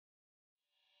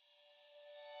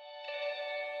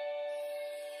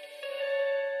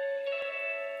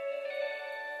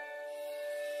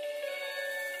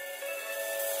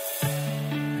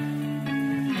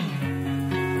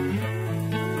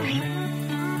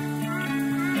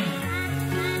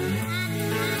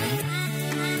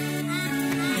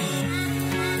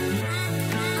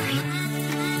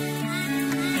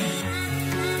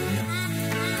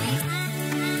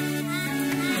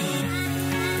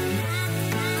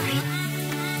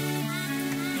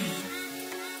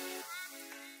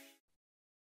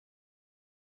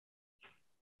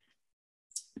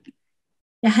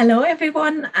Yeah, hello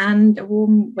everyone, and a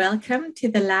warm welcome to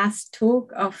the last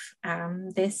talk of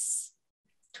this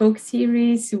talk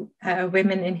series,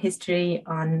 Women in History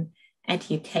on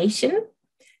Education.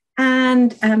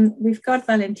 And we've got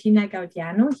Valentina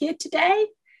Gaudiano here today.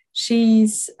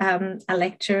 She's a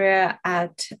lecturer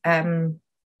at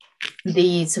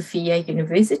the Sofia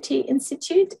University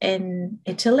Institute in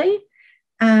Italy,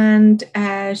 and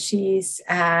she's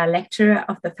a lecturer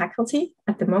of the faculty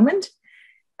at the moment.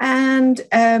 And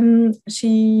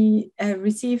she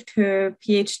received her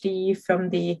PhD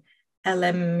from the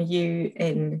LMU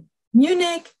in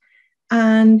Munich,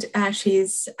 and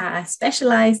she's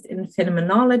specialized in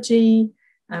phenomenology.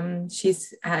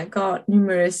 She's got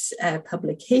numerous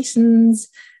publications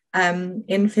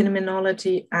in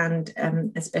phenomenology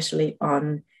and especially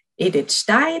on Edith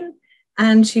Stein.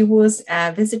 And she was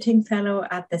a visiting fellow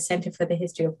at the Center for the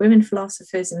History of Women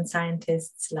Philosophers and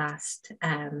Scientists last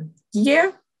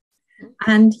year.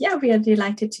 And yeah, we are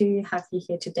delighted to have you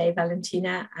here today,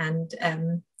 Valentina.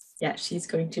 And she's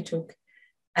going to talk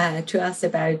to us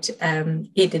about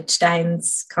Edith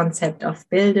Stein's concept of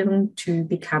Bildung to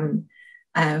become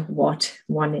what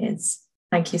one is.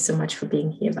 Thank you so much for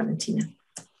being here, Valentina.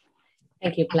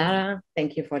 Thank you, Clara.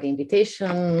 Thank you for the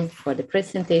invitation, for the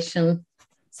presentation.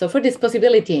 So for this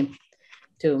possibility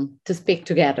to speak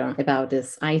together about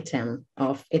this item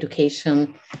of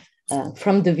education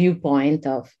from the viewpoint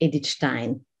of Edith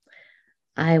Stein.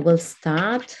 I will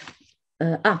start.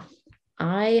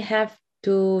 I have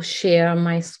to share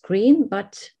my screen,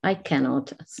 but I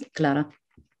cannot, Clara.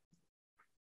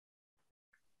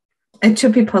 It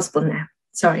should be possible now.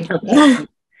 Sorry. Okay.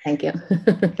 Thank you.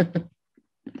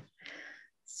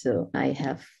 So I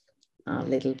have a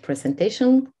little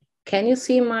presentation. Can you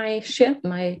see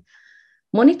my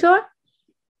monitor?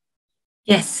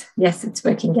 Yes, it's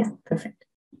working. Yeah, perfect.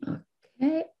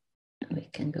 Okay, we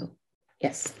can go.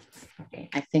 Yes. Okay,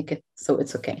 I think it's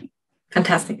okay.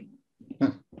 Fantastic.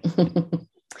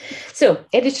 So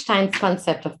Edith Stein's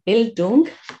concept of Bildung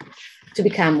to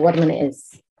become what one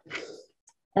is.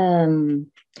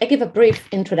 I give a brief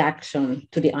introduction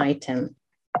to the item.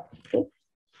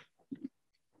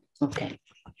 Okay.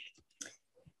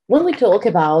 When we talk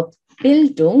about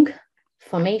Bildung,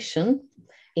 formation,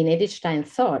 in Edith Stein's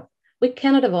thought, we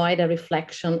cannot avoid a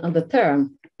reflection on the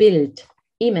term Bild,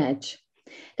 image,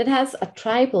 that has a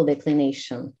triple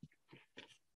declination.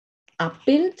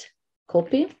 Abbild,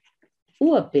 copy,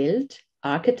 Urbild,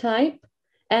 archetype,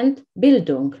 and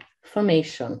Bildung,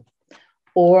 formation.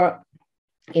 Or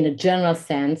in a general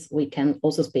sense, we can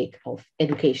also speak of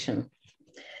education.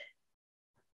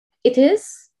 It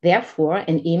is, therefore,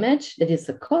 an image that is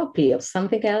a copy of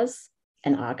something else,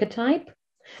 an archetype,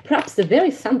 perhaps the very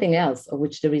something else of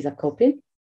which there is a copy,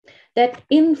 that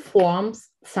informs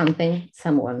something,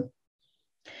 someone.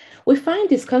 We find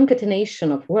this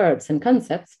concatenation of words and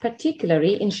concepts,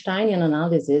 particularly in Steinian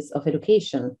analysis of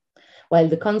education, while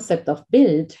the concept of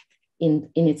Bild,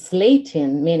 in its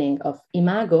Latin meaning of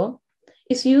imago,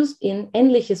 is used in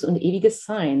Endliches und Ewiges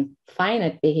Sein,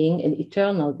 finite being and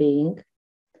eternal being.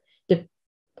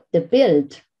 The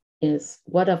Bild is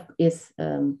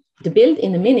the Bild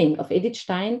in the meaning of Edith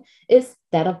Stein is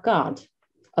that of God,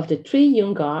 of the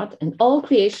triune God, and all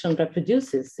creation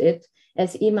reproduces it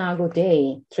as imago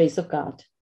Dei, trace of God.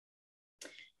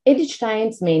 Edith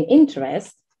Stein's main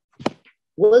interest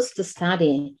was the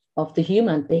study of the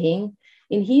human being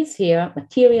in his here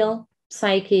material,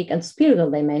 psychic, and spiritual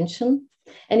dimension,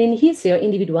 and in his here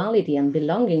individuality and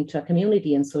belonging to a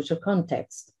community and social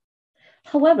context.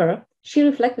 However, she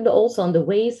reflected also on the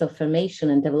ways of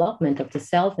formation and development of the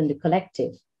self and the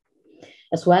collective,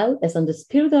 as well as on the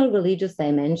spiritual religious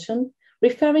dimension,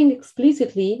 referring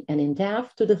explicitly and in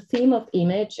depth to the theme of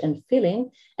image and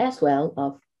feeling, as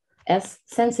well as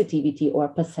sensitivity or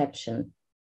perception.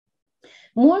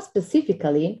 More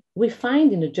specifically, we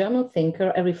find in the German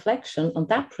thinker a reflection on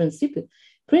that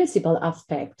principal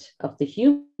aspect of the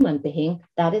human being,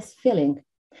 that is feeling.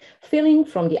 Feeling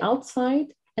from the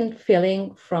outside and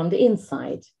feeling from the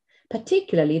inside,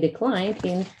 particularly declined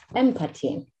in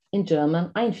empathy, in German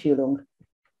Einfühlung.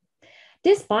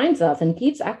 This binds us and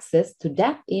gives access to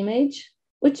that image,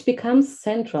 which becomes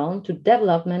central to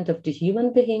development of the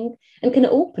human being and can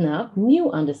open up new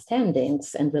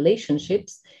understandings and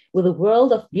relationships with the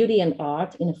world of beauty and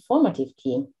art in a formative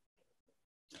key.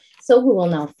 So we will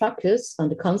now focus on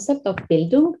the concept of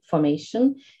Bildung,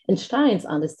 formation, and Stein's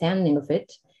understanding of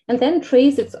it, and then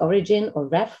trace its origin or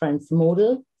reference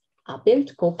model,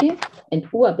 Abbild, copy, and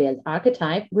Urbild,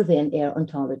 archetype within their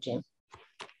ontology.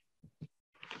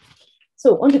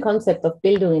 So on the concept of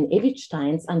Bildung in Edith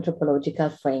Stein's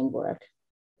anthropological framework.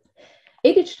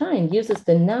 Edith Stein uses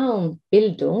the noun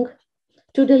Bildung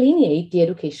to delineate the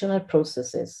educational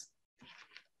processes.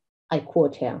 I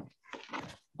quote here.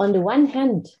 On the one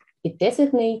hand, it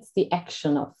designates the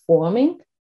action of forming,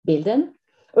 bilden,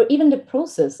 or even the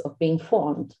process of being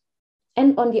formed.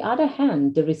 And on the other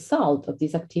hand, the result of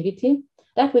this activity,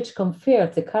 that which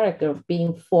confers the character of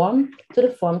being formed to the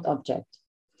formed object.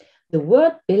 The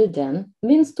word bilden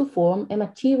means to form a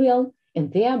material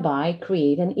and thereby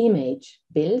create an image,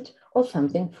 build, or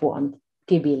something formed,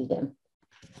 gebilde.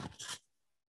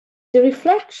 The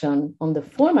reflection on the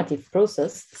formative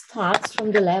process starts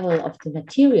from the level of the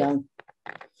material,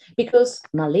 because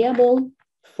malleable,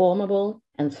 formable,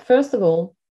 and first of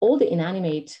all the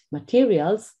inanimate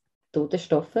materials, tote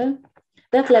Stoffe,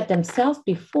 that let themselves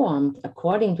be formed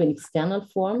according to an external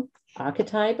form,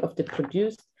 archetype of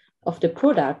the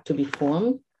product to be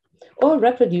formed, or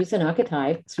reproduce an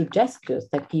archetype through gestures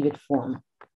that give it form.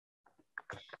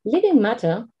 Living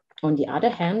matter, on the other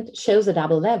hand, shows a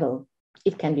double level.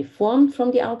 It can be formed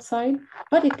from the outside,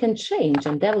 but it can change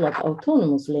and develop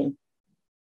autonomously.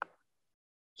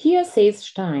 Here says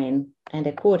Stein, and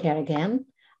I quote here again,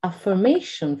 a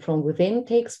formation from within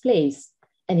takes place,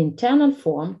 an internal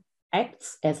form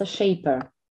acts as a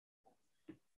shaper.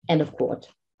 End of quote.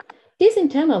 This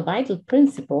internal vital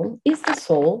principle is the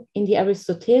soul in the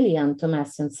Aristotelian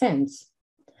Thomasian sense.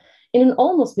 In an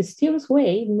almost mysterious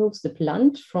way, it moves the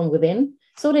plant from within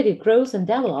so that it grows and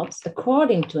develops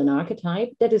according to an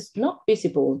archetype that is not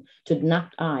visible to the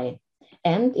naked eye,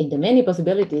 and in the many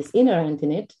possibilities inherent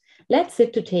in it, lets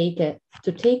it to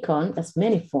take on as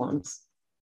many forms.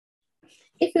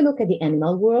 If we look at the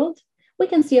animal world, we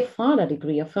can see a further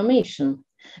degree of formation,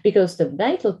 because the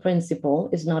vital principle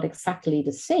is not exactly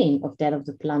the same of that of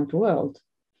the plant world.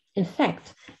 In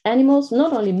fact, animals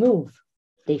not only move,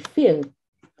 they feel,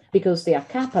 because they are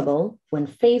capable, when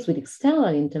faced with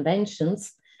external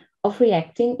interventions, of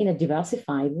reacting in a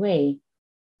diversified way.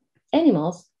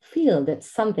 Animals feel that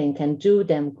something can do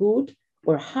them good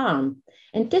or harm,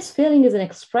 and this feeling is an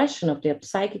expression of their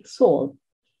psychic soul.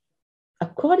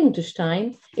 According to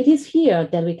Stein, it is here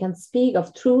that we can speak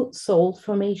of true soul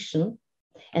formation,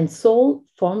 and soul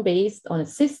form based on a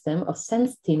system of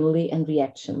sense stimuli and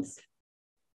reactions.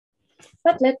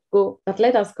 But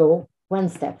let us go one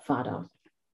step further.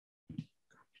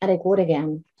 And I quote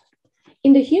again,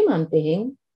 in the human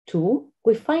being, too,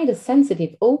 we find a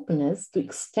sensitive openness to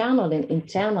external and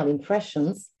internal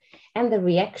impressions and the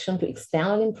reaction to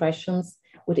external impressions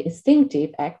with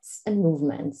instinctive acts and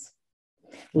movements.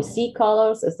 We see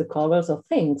colors as the colors of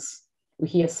things. We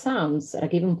hear sounds at a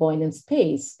given point in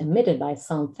space emitted by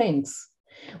some things.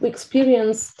 We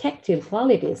experience tactile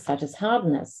qualities such as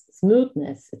hardness,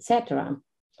 smoothness, etc.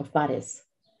 of bodies.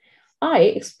 I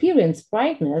experience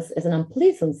brightness as an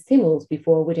unpleasant stimulus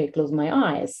before which I close my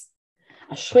eyes.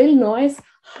 A shrill noise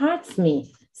hurts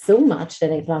me so much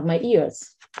that I plug my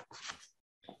ears.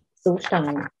 So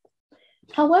Stein.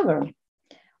 However,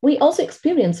 we also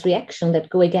experience reactions that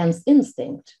go against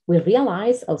instinct. We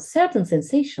realize how certain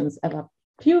sensations have a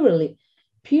purely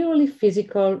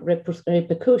physical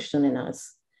repercussion in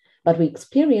us, but we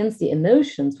experience the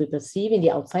emotions we perceive in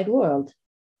the outside world.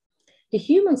 The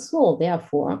human soul,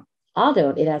 therefore,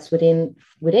 although it has within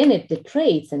it the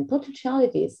traits and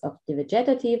potentialities of the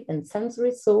vegetative and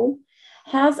sensory soul,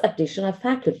 has additional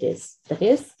faculties, that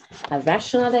is, a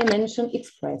rational dimension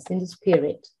expressed in the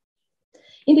spirit.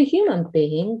 In the human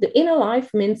being, the inner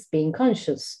life means being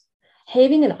conscious,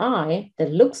 having an eye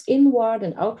that looks inward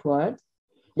and outward,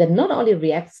 that not only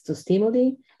reacts to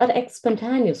stimuli, but acts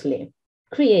spontaneously,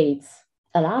 creates,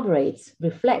 elaborates,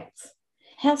 reflects,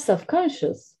 has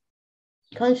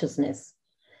self-consciousness,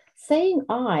 saying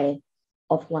I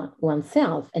of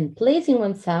oneself and placing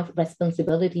oneself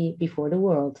responsibility before the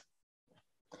world.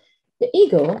 The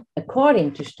ego,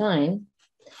 according to Stein,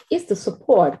 is the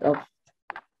support of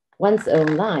one's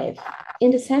own life,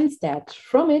 in the sense that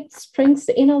from it springs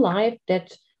the inner life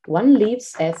that one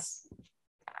lives as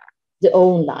the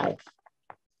own life.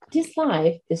 This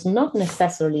life is not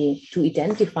necessarily to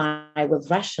identify with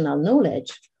rational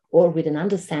knowledge or with an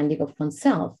understanding of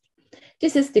oneself.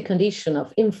 This is the condition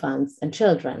of infants and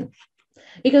children,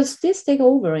 because these take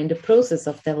over in the process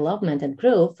of development and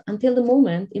growth until the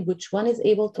moment in which one is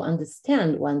able to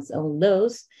understand one's own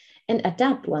laws and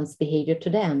adapt one's behavior to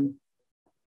them.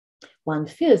 One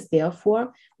feels,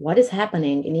 therefore, what is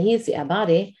happening in his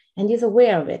body and is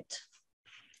aware of it.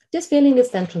 This feeling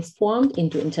is then transformed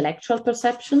into intellectual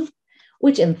perception,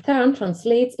 which in turn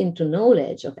translates into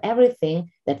knowledge of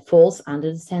everything that falls under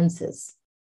the senses.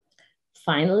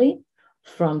 Finally,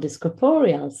 from this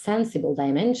corporeal, sensible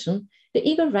dimension, the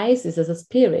ego rises as a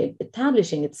spirit,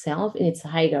 establishing itself in its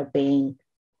higher being.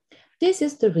 This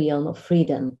is the realm of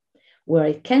freedom, where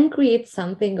it can create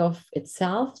something of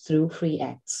itself through free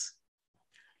acts.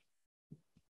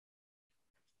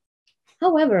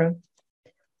 However,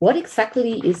 what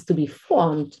exactly is to be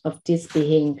formed of this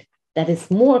being that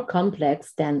is more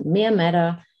complex than mere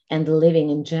matter and the living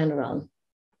in general?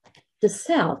 The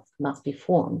self must be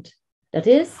formed. That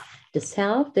is, the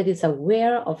self that is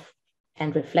aware of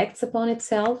and reflects upon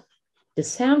itself, the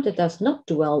self that does not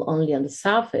dwell only on the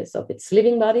surface of its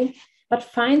living body, but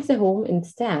finds a home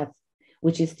instead,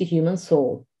 which is the human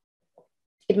soul.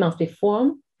 It must be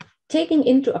formed, taking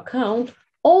into account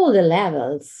all the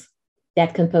levels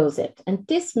that compose it. And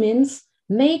this means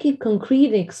making concrete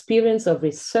the experience of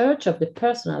research of the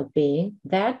personal being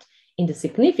that, in the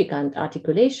significant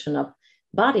articulation of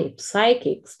body,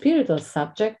 psychic, spiritual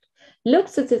subject,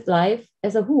 looks at its life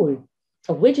as a whole,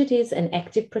 of which it is an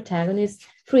active protagonist,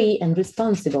 free and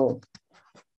responsible.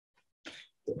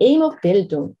 The aim of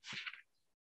Bildung,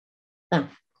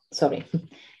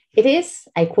 it is,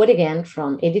 I quote again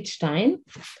from Edith Stein,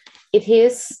 it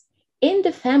is in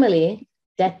the family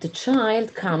that the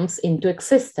child comes into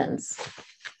existence.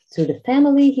 Through the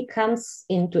family he comes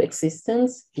into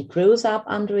existence, he grows up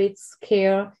under its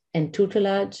care and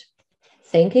tutelage,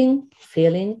 thinking,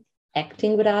 feeling,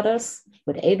 acting with others,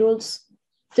 with adults,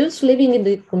 those living in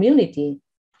the community.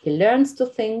 He learns to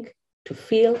think, to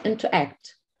feel, and to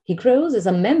act. He grows as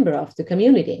a member of the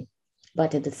community,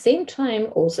 but at the same time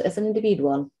also as an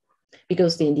individual,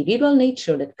 because the individual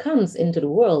nature that comes into the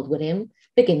world with him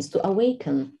begins to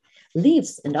awaken,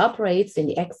 lives and operates in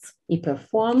the acts he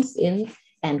performs in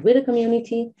and with the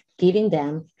community, giving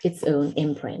them its own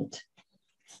imprint.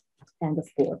 End of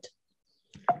quote.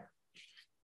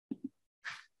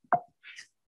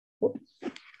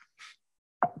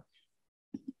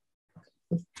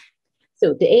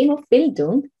 So the aim of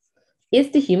Bildung is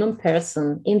the human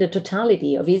person in the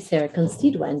totality of his or her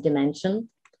constituent dimension,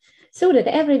 so that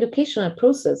every educational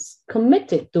process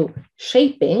committed to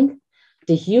shaping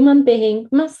the human being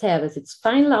must have as its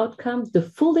final outcome the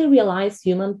fully realized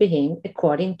human being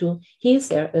according to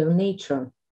his or her own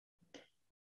nature.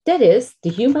 That is, the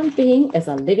human being as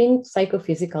a living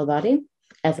psychophysical body,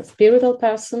 as a spiritual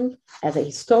person, as a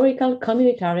historical,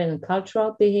 communitarian, and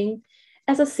cultural being,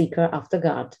 as a seeker after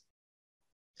God.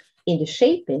 In the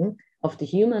shaping of the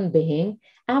human being,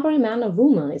 every man or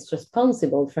woman is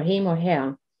responsible for him or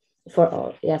her,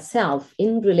 for herself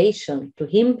in relation to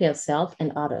him, herself,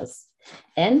 and others.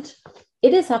 And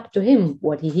it is up to him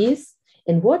what he is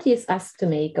and what he is asked to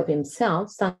make of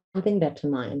himself something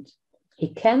determined. He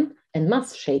can and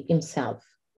must shape himself.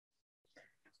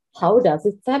 How does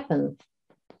it happen?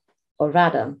 Or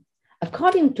rather,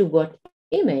 according to what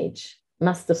image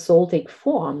must the soul take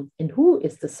form, and who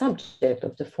is the subject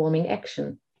of the forming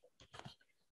action?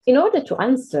 In order to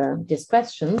answer these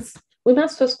questions, we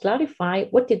must first clarify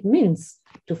what it means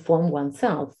to form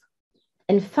oneself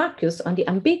and focus on the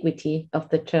ambiguity of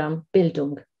the term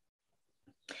Bildung.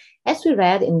 As we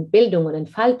read in Bildung und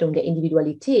Entfaltung der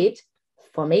Individualität,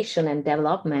 Formation and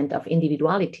Development of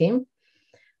Individuality,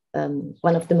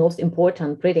 one of the most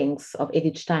important readings of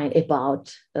Edith Stein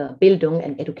about Bildung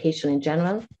and education in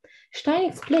general, Stein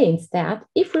explains that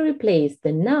if we replace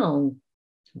the noun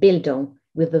Bildung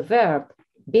with the verb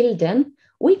bilden,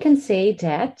 we can say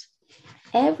that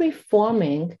every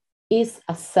forming is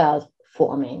a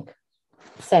self-forming,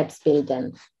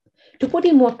 Selbstbilden. To put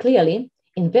it more clearly,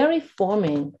 in every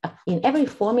forming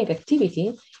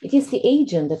activity, it is the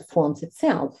agent that forms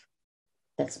itself.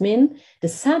 That means the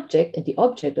subject and the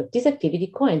object of this activity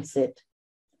coincide.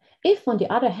 If, on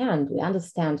the other hand, we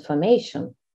understand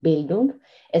formation, Bildung,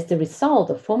 as the result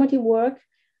of formative work,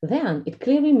 then it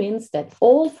clearly means that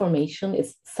all formation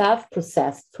is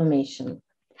self-processed formation.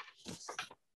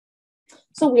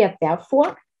 So we have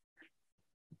therefore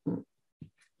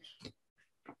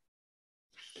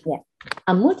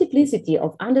a multiplicity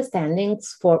of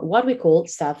understandings for what we call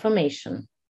self-formation.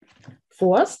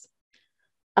 First,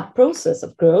 a process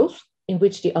of growth in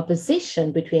which the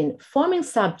opposition between forming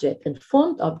subject and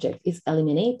formed object is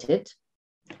eliminated.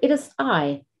 It is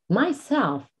I,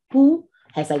 myself, who,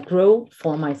 as I grow,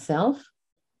 form myself.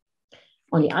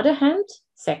 On the other hand,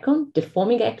 second, the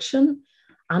forming action,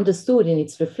 understood in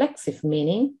its reflexive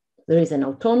meaning, there is an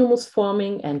autonomous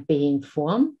forming and being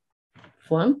formed,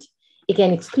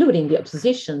 again excluding the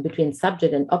opposition between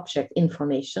subject and object in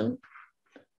formation.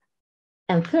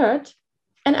 And third,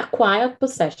 an acquired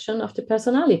possession of the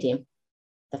personality.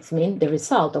 That means the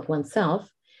result of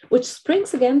oneself, which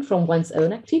springs again from one's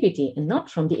own activity and not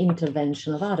from the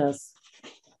intervention of others.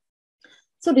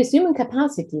 So this human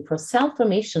capacity for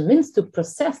self-formation means to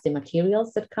process the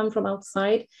materials that come from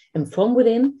outside and from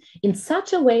within in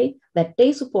such a way that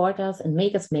they support us and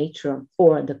make us mature,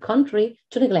 or on the contrary,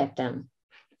 to neglect them.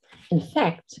 In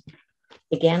fact,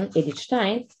 again, Edith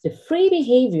Stein, the free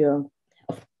behavior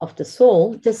of the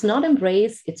soul does not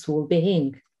embrace its whole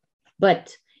being,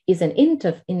 but is an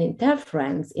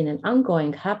interference in an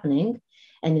ongoing happening,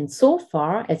 and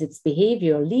insofar as its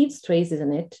behavior leaves traces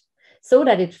in it, so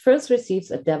that it first receives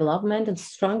a development and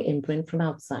strong imprint from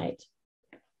outside.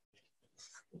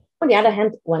 On the other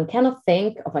hand, one cannot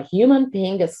think of a human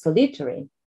being as solitary,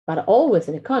 but always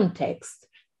in a context,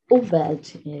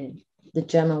 Umwelt, the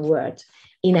German word,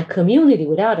 in a community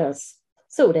with others,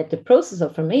 so that the process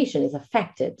of formation is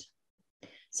affected.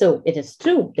 So it is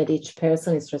true that each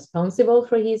person is responsible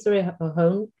for his or her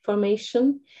own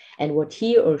formation and what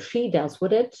he or she does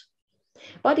with it,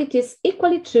 but it is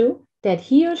equally true that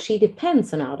he or she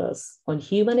depends on others, on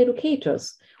human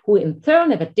educators, who in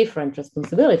turn have a different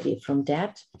responsibility from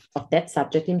that of that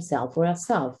subject himself or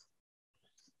herself.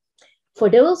 For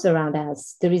those around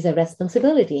us, there is a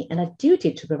responsibility and a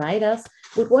duty to provide us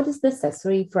with what is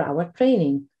necessary for our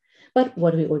training, but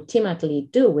what we ultimately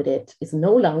do with it is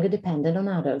no longer dependent on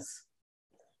others.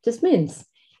 This means,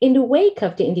 in the wake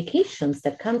of the indications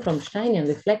that come from Steinian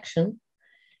reflection,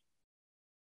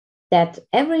 that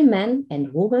every man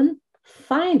and woman,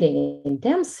 finding in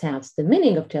themselves the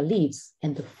meaning of their lives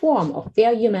and the form of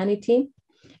their humanity,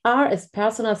 are as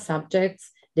personal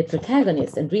subjects the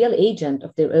protagonist and real agent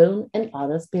of their own and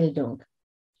others' Bildung.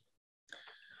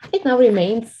 It now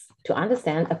remains to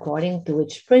understand according to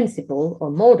which principle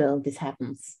or model this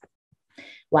happens.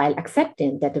 While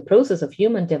accepting that the process of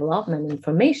human development and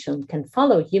formation can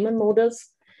follow human models,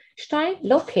 Stein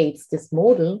locates this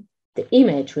model, the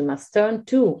image we must turn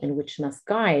to and which must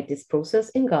guide this process,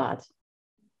 in God.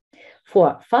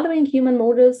 For following human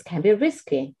models can be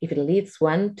risky if it leads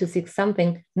one to seek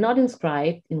something not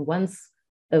inscribed in one's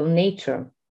own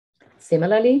nature.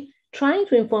 Similarly, trying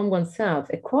to inform oneself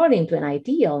according to an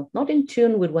ideal not in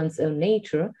tune with one's own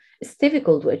nature is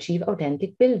difficult to achieve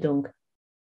authentic Bildung.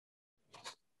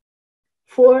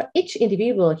 For each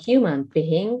individual human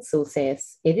being, so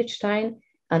says Edith Stein,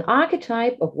 an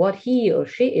archetype of what he or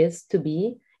she is to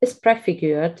be is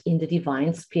prefigured in the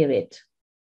divine spirit.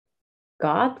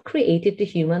 God created the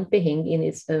human being in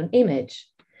his own image,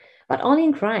 but only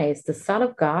in Christ, the Son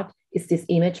of God, is this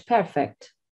image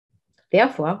perfect.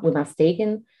 Therefore, we must take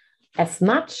in as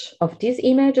much of this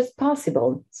image as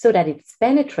possible so that it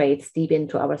penetrates deep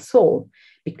into our soul,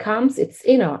 becomes its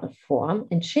inner form,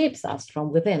 and shapes us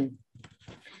from within.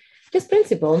 This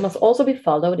principle must also be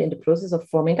followed in the process of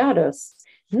forming others,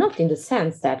 not in the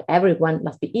sense that everyone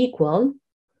must be equal,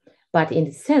 but in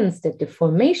the sense that the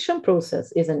formation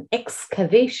process is an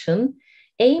excavation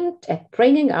aimed at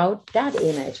bringing out that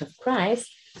image of Christ,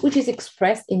 which is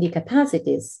expressed in the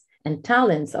capacities and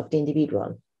talents of the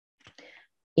individual.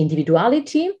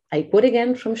 Individuality, I quote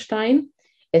again from Stein,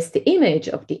 is the image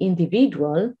of the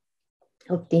individual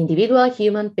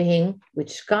human being,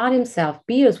 which God himself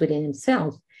bears within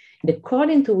himself, and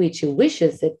according to which he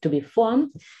wishes it to be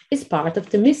formed, is part of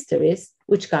the mysteries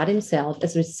which God himself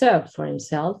has reserved for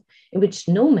himself, in which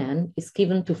no man is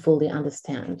given to fully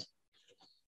understand.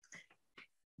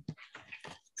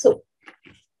 So,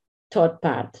 third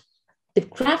part, the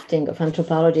crafting of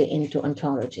anthropology into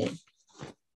ontology.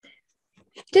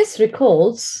 This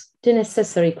recalls the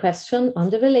necessary question on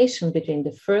the relation between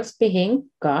the first being,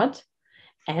 God,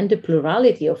 and the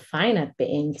plurality of finite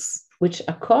beings, which,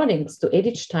 according to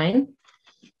Edith Stein,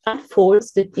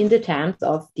 unfolds in the terms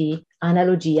of the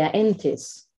analogia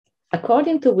entis,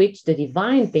 according to which the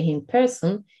divine being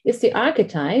person is the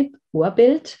archetype or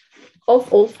build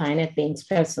of all finite beings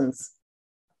persons.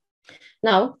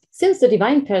 Now, since the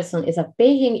divine person is a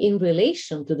being in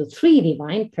relation to the three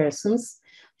divine persons,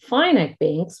 finite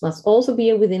beings must also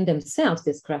bear within themselves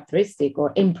this characteristic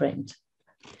or imprint.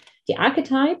 The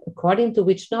archetype, according to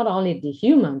which not only the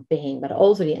human being, but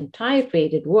also the entire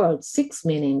created world seeks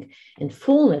meaning and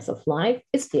fullness of life,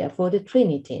 is therefore the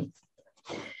Trinity.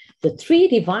 The three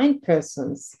divine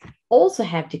persons also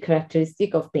have the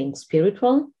characteristic of being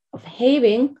spiritual, of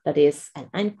having, that is,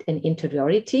 an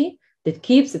interiority that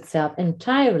keeps itself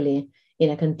entirely in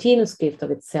a continuous gift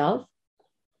of itself.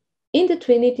 In the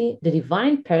Trinity, the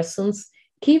divine persons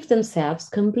keep themselves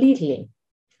completely,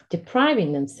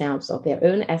 depriving themselves of their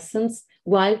own essence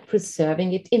while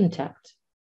preserving it intact.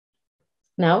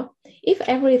 Now, if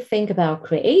everything about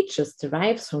creatures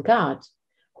derives from God,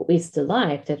 who is the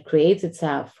life that creates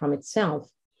itself from itself,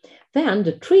 then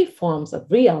the three forms of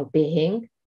real being,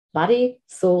 Body,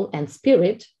 soul, and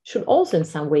spirit should also in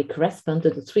some way correspond to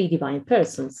the three divine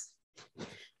persons.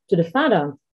 To the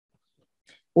Father,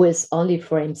 who is only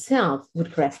for himself,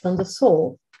 would correspond the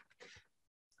soul.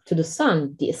 To the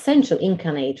Son, the essential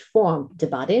incarnate form, the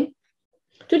body.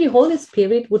 To the Holy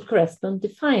Spirit would correspond the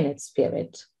finite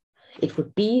spirit. It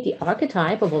would be the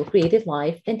archetype of all created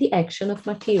life and the action of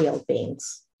material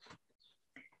beings.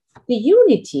 The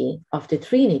unity of the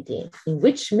Trinity, in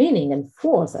which meaning and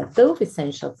force are both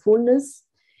essential fullness,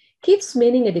 gives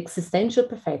meaning and existential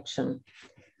perfection.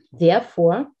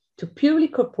 Therefore, to purely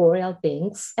corporeal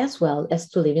beings as well as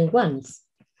to living ones.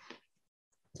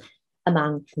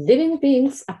 Among living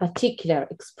beings, a particular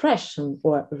expression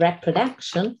or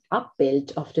reproduction,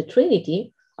 upbuild of the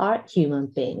Trinity are human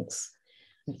beings.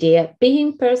 Their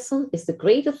being person is the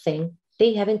greater thing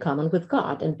they have in common with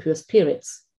God and pure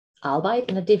spirits, albeit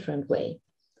in a different way.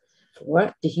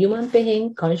 For the human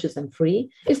being, conscious and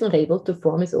free, is not able to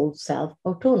form his own self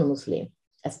autonomously,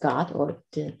 as God or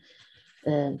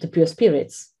the pure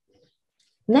spirits.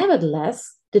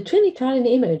 Nevertheless, the Trinitarian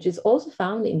image is also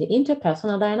found in the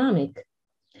interpersonal dynamic.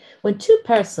 When two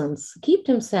persons keep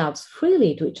themselves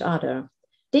freely to each other,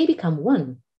 they become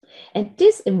one. And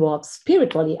this involves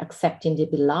spiritually accepting the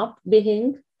beloved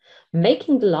being,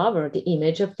 making the lover the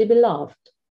image of the beloved.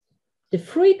 The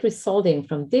fruit resulting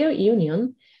from their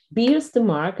union bears the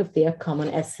mark of their common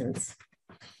essence.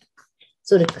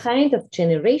 So the kind of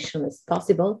generation is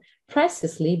possible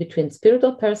precisely between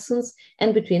spiritual persons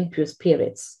and between pure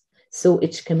spirits. So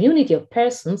each community of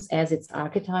persons as its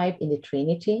archetype in the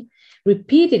Trinity,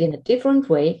 repeated in a different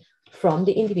way from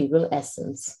the individual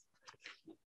essence.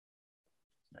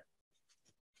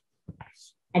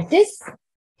 And this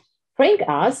brings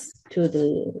us to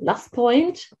the last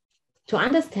point, to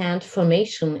understand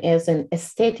formation as an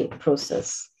aesthetic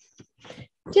process.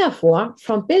 Therefore,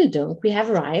 from Bildung, we have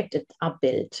arrived at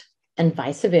Abbild and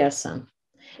vice versa.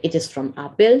 It is from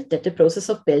Abbild that the process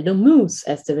of Bildung moves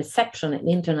as the reception and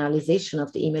internalization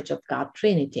of the image of God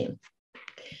Trinity.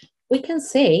 We can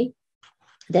say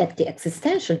that the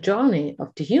existential journey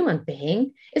of the human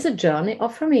being is a journey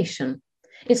of formation,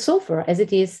 insofar as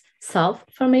it is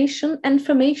self-formation and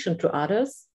formation to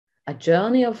others, a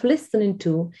journey of listening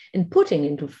to and putting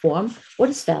into form what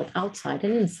is felt outside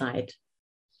and inside.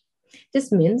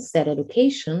 This means that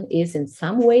education is in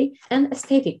some way an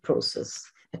aesthetic process,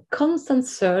 a constant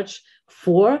search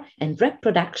for and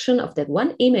reproduction of that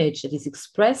one image that is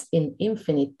expressed in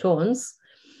infinite tones,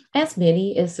 as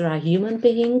many as there are human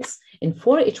beings, and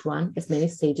for each one as many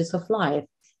stages of life.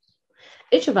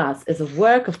 Each of us is a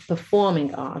work of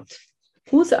performing art,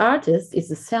 whose artist is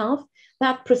the self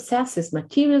that processes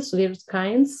materials of various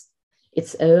kinds,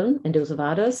 its own and those of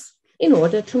others, in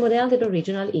order to model that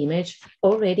original image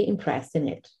already impressed in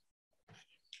it.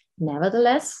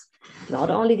 Nevertheless,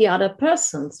 not only the other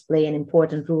persons play an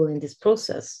important role in this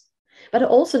process, but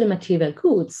also the material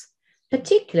goods,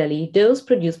 particularly those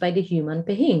produced by the human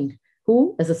being,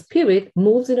 who, as a spirit,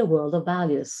 moves in a world of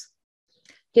values.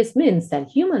 This means that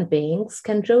human beings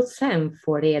can draw strength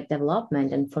for their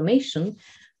development and formation,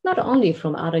 not only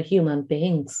from other human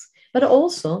beings, but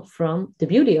also from the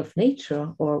beauty of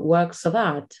nature or works of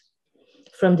art,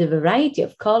 from the variety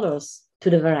of colors to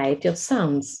the variety of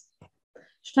sounds.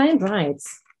 Stein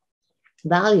writes,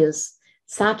 values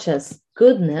such as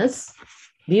goodness,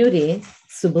 beauty,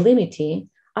 sublimity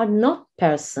are not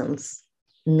persons,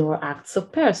 nor acts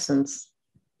of persons.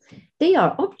 They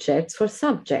are objects for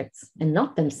subjects and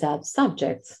not themselves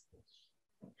subjects.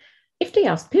 If they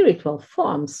are spiritual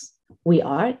forms, we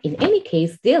are in any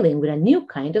case dealing with a new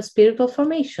kind of spiritual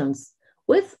formations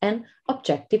with an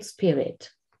objective spirit.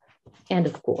 End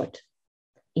of quote.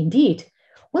 Indeed,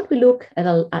 when we look at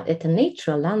a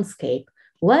natural landscape,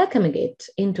 welcoming it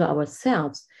into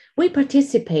ourselves, we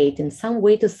participate in some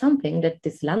way to something that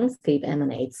this landscape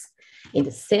emanates, in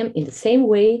the same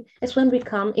way as when we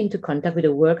come into contact with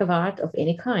a work of art of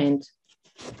any kind.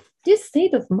 This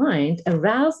state of mind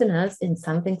arouses in us in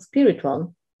something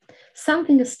spiritual,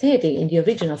 something aesthetic in the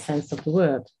original sense of the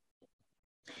word.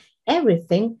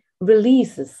 Everything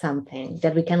releases something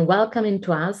that we can welcome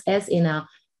into us as in a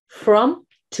from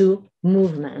to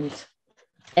movement,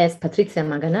 as Patrizia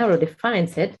Manganaro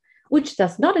defines it, which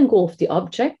does not engulf the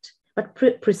object, but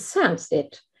preserves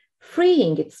it,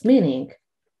 freeing its meaning.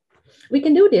 We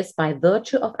can do this by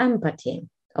virtue of empathy,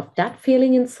 of that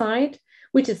feeling inside,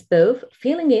 which is both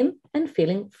feeling in and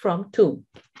feeling from to.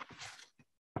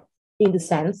 In the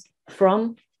sense,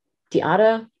 from the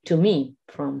other to me,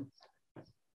 from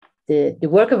the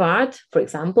work of art, for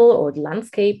example, or the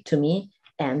landscape to me,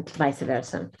 and vice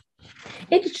versa.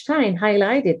 Edith Stein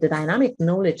highlighted the dynamic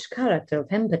knowledge character of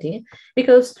empathy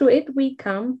because through it we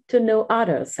come to know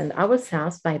others and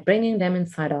ourselves by bringing them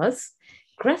inside us,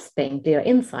 grasping their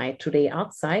insight to the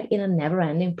outside in a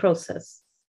never-ending process.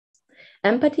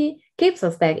 Empathy gives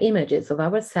us back images of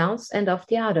ourselves and of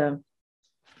the other.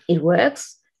 It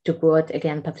works, to quote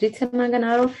again Patrizia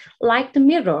Manganaro, like the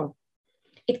mirror.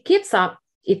 It gives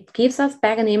us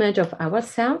back an image of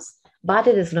ourselves, but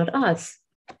it is not us.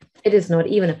 It is not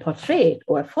even a portrait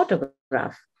or a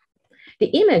photograph. The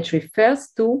image refers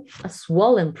to a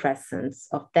swollen presence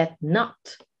of that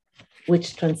not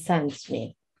which transcends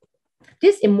me.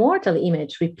 This immortal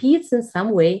image repeats in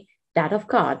some way that of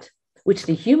God, which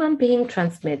the human being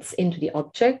transmits into the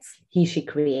objects she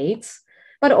creates,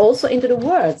 but also into the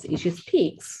words she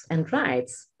speaks and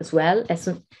writes, as well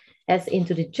as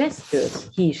into the gestures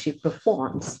she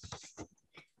performs,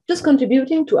 thus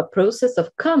contributing to a process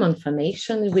of common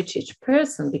formation in which each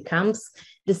person becomes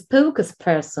the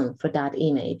spokesperson for that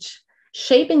image,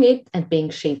 shaping it and being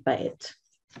shaped by it.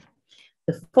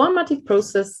 The formative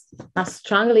process must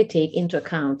strongly take into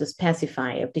account the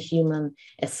specifier of the human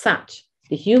as such,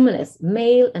 the human as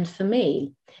male and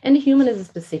female, and the human as a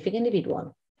specific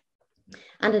individual.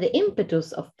 Under the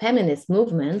impetus of feminist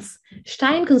movements,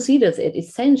 Stein considers it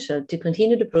essential to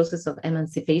continue the process of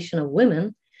emancipation of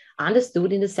women,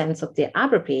 understood in the sense of their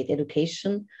appropriate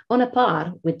education on a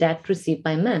par with that received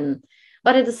by men,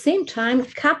 but at the same time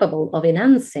capable of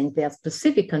enhancing their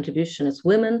specific contribution as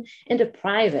women in the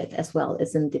private as well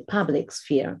as in the public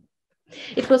sphere.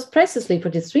 It was precisely for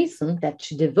this reason that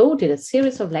she devoted a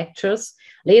series of lectures,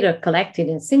 later collected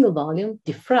in a single volume,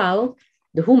 Die Frau,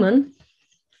 the woman,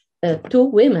 to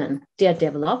women, their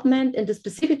development and the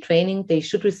specific training they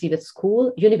should receive at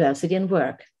school, university, and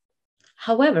work.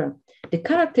 However, the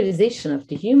characterization of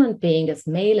the human being as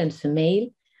male and female,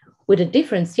 with the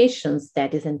differentiations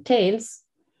that it entails,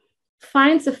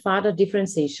 finds a further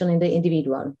differentiation in the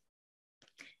individual.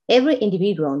 Every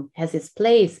individual has its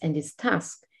place and its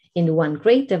task in the one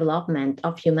great development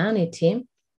of humanity.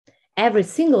 Every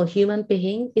single human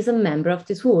being is a member of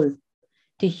this whole.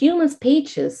 The human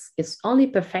species is only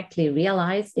perfectly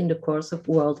realized in the course of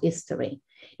world history,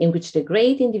 in which the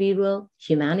great individual,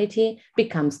 humanity,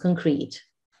 becomes concrete.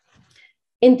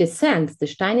 In this sense, the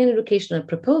Steinian educational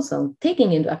proposal,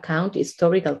 taking into account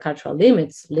historical cultural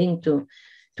limits linked to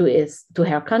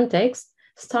her context,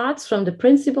 starts from the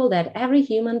principle that every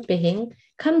human being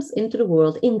comes into the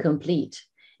world incomplete,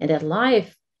 and that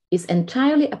life is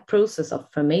entirely a process of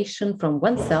formation from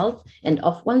oneself and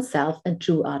of oneself and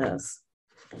through others.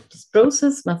 This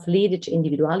process must lead each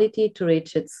individuality to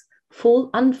reach its full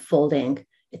unfolding,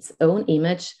 its own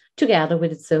image, together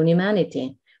with its own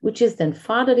humanity, which is then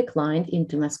further declined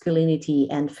into masculinity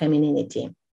and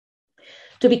femininity.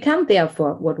 To become,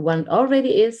 therefore, what one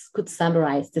already is could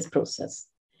summarize this process.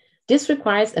 This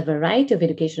requires a variety of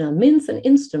educational means and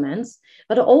instruments,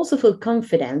 but also full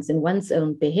confidence in one's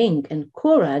own being and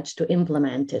courage to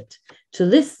implement it, to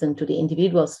listen to the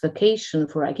individual's vocation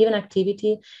for a given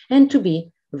activity and to be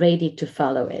ready to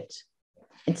follow it.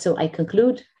 And so I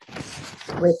conclude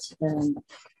with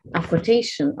a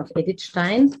quotation of Edith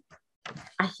Stein.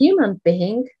 A human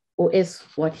being who is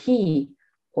what he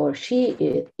or she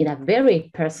is, in a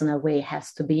very personal way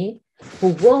has to be, who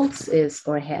walks his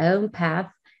or her own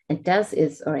path and does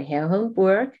his or her own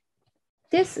work,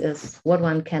 this is what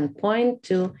one can point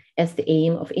to as the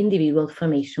aim of individual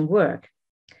formation work.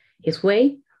 His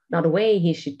way, not a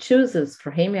way she chooses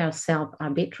for him herself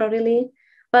arbitrarily,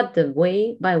 but the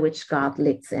way by which God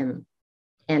leads him.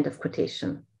 End of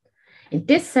quotation. In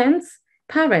this sense,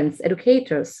 parents,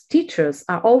 educators, teachers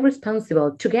are all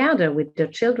responsible, together with their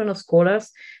children or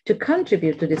scholars, to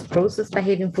contribute to this process by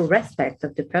having full respect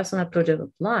of the personal project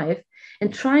of life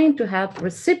and trying to help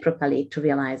reciprocally to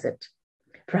realize it.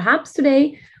 Perhaps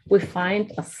today we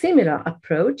find a similar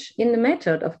approach in the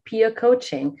method of peer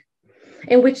coaching,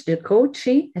 in which the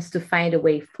coachee has to find a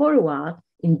way forward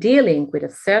in dealing with a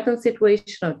certain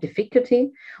situation of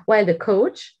difficulty, while the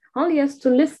coach only has to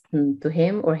listen to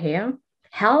him or her,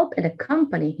 help and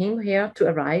accompany him or her to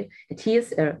arrive at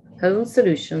his or her own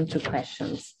solution to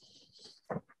questions.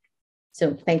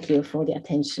 So thank you for the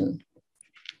attention.